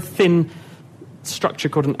down a very thin structure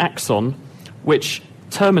called an axon, which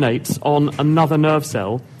terminates on another nerve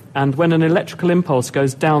cell. And when an electrical impulse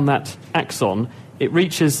goes down that axon, it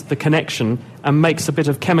reaches the connection and makes a bit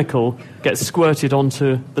of chemical get squirted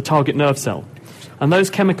onto the target nerve cell. And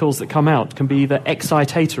those chemicals that come out can be either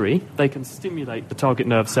excitatory, they can stimulate the target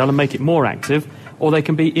nerve cell and make it more active, or they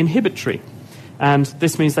can be inhibitory. And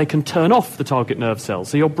this means they can turn off the target nerve cell.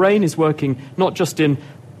 So your brain is working not just in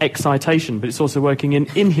excitation, but it's also working in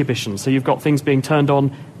inhibition. So you've got things being turned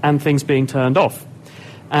on and things being turned off.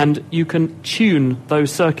 And you can tune those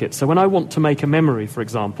circuits. So when I want to make a memory, for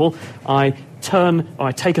example, I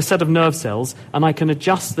take a set of nerve cells and I can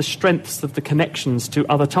adjust the strengths of the connections to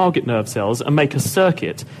other target nerve cells and make a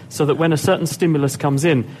circuit so that when a certain stimulus comes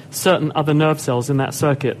in, certain other nerve cells in that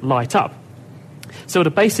circuit light up. So at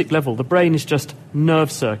a basic level, the brain is just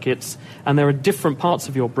nerve circuits, and there are different parts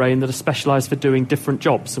of your brain that are specialized for doing different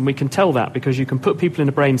jobs. And we can tell that because you can put people in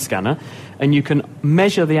a brain scanner and you can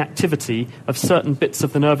measure the activity of certain bits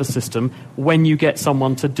of the nervous system when you get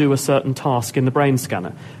someone to do a certain task in the brain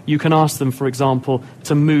scanner. You can ask them, for example,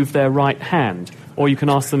 to move their right hand, or you can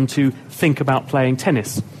ask them to think about playing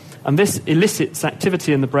tennis. And this elicits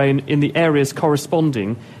activity in the brain in the areas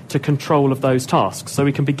corresponding to control of those tasks. So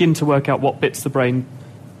we can begin to work out what bits the brain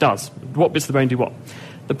does, what bits the brain do what.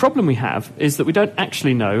 The problem we have is that we don't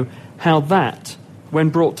actually know how that, when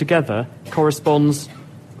brought together, corresponds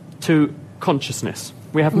to consciousness.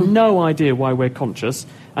 We have no idea why we're conscious.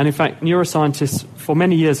 And in fact, neuroscientists for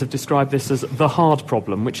many years have described this as the hard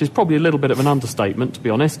problem, which is probably a little bit of an understatement, to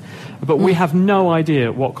be honest. But we have no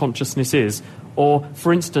idea what consciousness is. Or,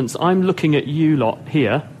 for instance, I'm looking at you lot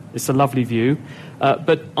here. It's a lovely view.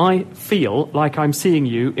 But I feel like I'm seeing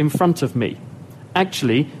you in front of me.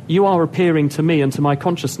 Actually, you are appearing to me and to my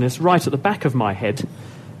consciousness right at the back of my head,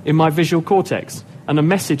 in my visual cortex. And a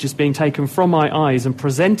message is being taken from my eyes and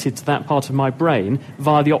presented to that part of my brain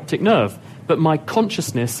via the optic nerve. But my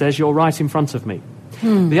consciousness says you're right in front of me.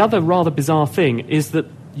 The other rather bizarre thing is that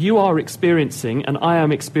you are experiencing, and I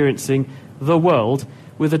am experiencing, the world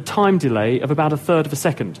with a time delay of about 1/3 of a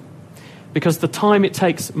second. Because the time it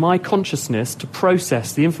takes my consciousness to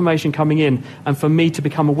process the information coming in and for me to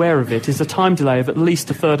become aware of it is a time delay of at least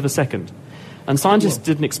 1/3 of a second. And scientists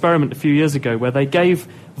did an experiment a few years ago where they gave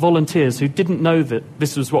volunteers who didn't know that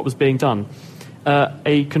this was what was being done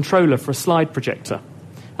a controller for a slide projector.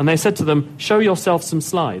 And they said to them, show yourself some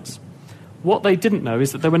slides. What they didn't know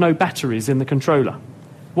is that there were no batteries in the controller.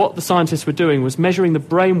 What the scientists were doing was measuring the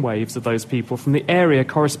brain waves of those people from the area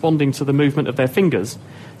corresponding to the movement of their fingers,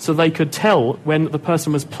 so they could tell when the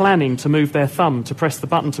person was planning to move their thumb to press the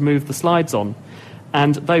button to move the slides on.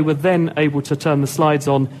 And they were then able to turn the slides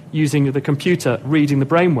on using the computer reading the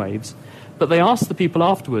brain waves. But they asked the people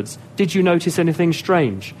afterwards, did you notice anything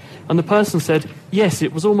strange? And the person said, yes,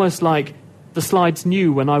 it was almost like the slides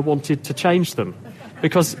knew when I wanted to change them,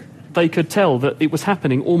 because they could tell that it was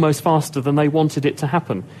happening almost faster than they wanted it to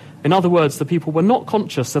happen. In other words, the people were not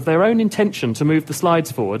conscious of their own intention to move the slides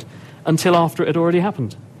forward until after it had already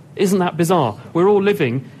happened. Isn't that bizarre? We're all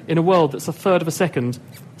living in a world that's 1/3 of a second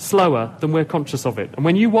slower than we're conscious of it. And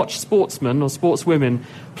when you watch sportsmen or sportswomen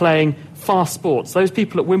playing fast sports, those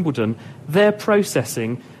people at Wimbledon, they're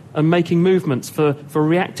processing and making movements for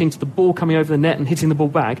reacting to the ball coming over the net and hitting the ball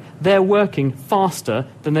back. They're working faster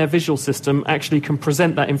than their visual system actually can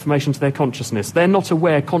present that information to their consciousness. They're not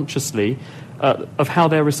aware consciously of how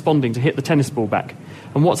they're responding to hit the tennis ball back.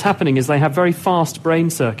 And what's happening is they have very fast brain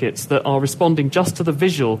circuits that are responding just to the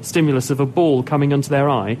visual stimulus of a ball coming onto their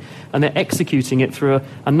eye, and they're executing it through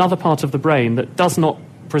another part of the brain that does not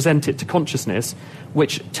present it to consciousness,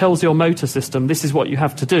 which tells your motor system this is what you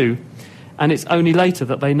have to do, and it's only later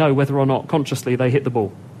that they know whether or not consciously they hit the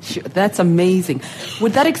ball. Sure, that's amazing.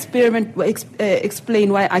 Would that experiment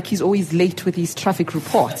explain why Aki's always late with his traffic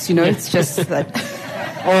reports? You know, it's just that...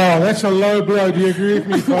 Oh, that's a low blow. Do you agree with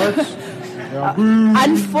me, folks?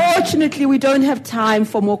 Unfortunately, we don't have time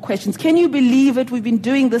for more questions. Can you believe it? We've been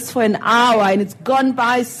doing this for an hour and it's gone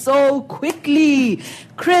by so quickly.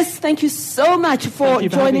 Chris, thank you so much for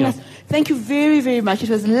joining us. Thank you very, very much. It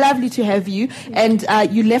was lovely to have you. And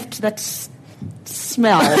you left that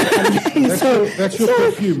smell. That's your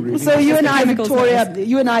perfume, really. So you and I, Victoria,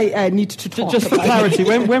 you and I need to talk. Just for clarity,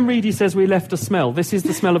 when Reedy says we left a smell, this is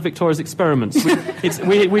the smell of Victoria's experiments.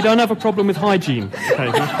 We don't have a problem with hygiene.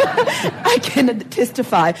 Okay. I can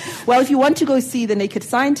testify. Well, if you want to go see The Naked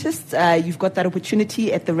Scientists, you've got that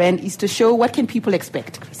opportunity at the Rand Easter Show. What can people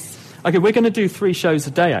expect, Chris? Okay, we're going to do 3 shows a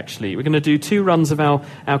day, actually. We're going to do 2 runs of our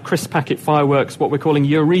crisp packet fireworks, what we're calling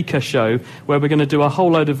Eureka Show, where we're going to do a whole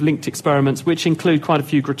load of linked experiments, which include quite a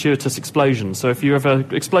few gratuitous explosions. So if you have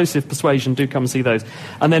an explosive persuasion, do come and see those.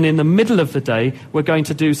 And then in the middle of the day, we're going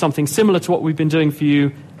to do something similar to what we've been doing for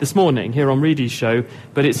you this morning here on Reedy's show,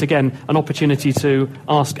 but it's, again, an opportunity to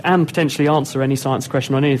ask and potentially answer any science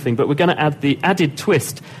question on anything. But we're going to add the added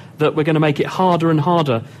twist that we're going to make it harder and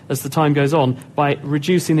harder as the time goes on by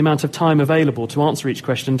reducing the amount of time available to answer each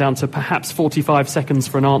question down to perhaps 45 seconds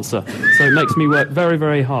for an answer. So it makes me work very,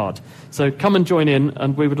 very hard. So come and join in,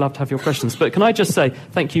 and we would love to have your questions. But can I just say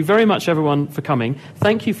thank you very much, everyone, for coming.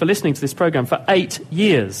 Thank you for listening to this programme for 8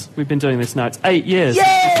 years. We've been doing this now. It's 8 years.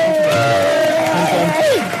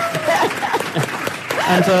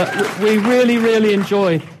 And we really, really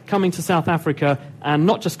enjoy coming to South Africa, and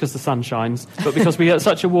not just because the sun shines, but because we get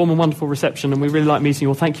such a warm and wonderful reception, and we really like meeting you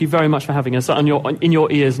all. Thank you very much for having us in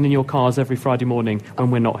your ears and in your cars every Friday morning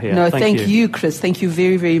when we're not here. No, thank you, Chris. Thank you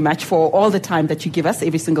very, very much for all the time that you give us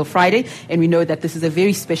every single Friday, and we know that this is a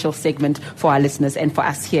very special segment for our listeners and for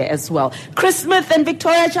us here as well. Chris Smith and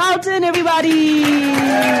Victoria Charlton, everybody!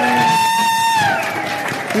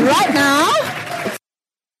 Right now...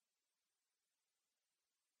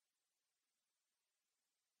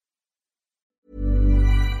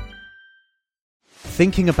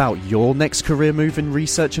 Thinking about your next career move in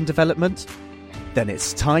research and development? Then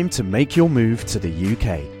it's time to make your move to the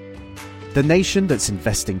UK. The nation that's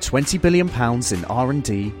investing £20 billion in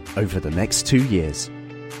R&D over the next 2 years.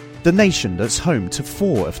 The nation that's home to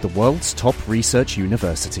 4 of the world's top research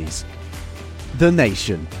universities. The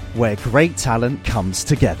nation where great talent comes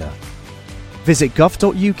together. Visit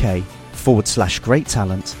gov.uk/great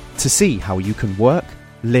talent to see how you can work,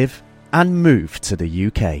 live and move to the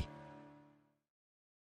UK.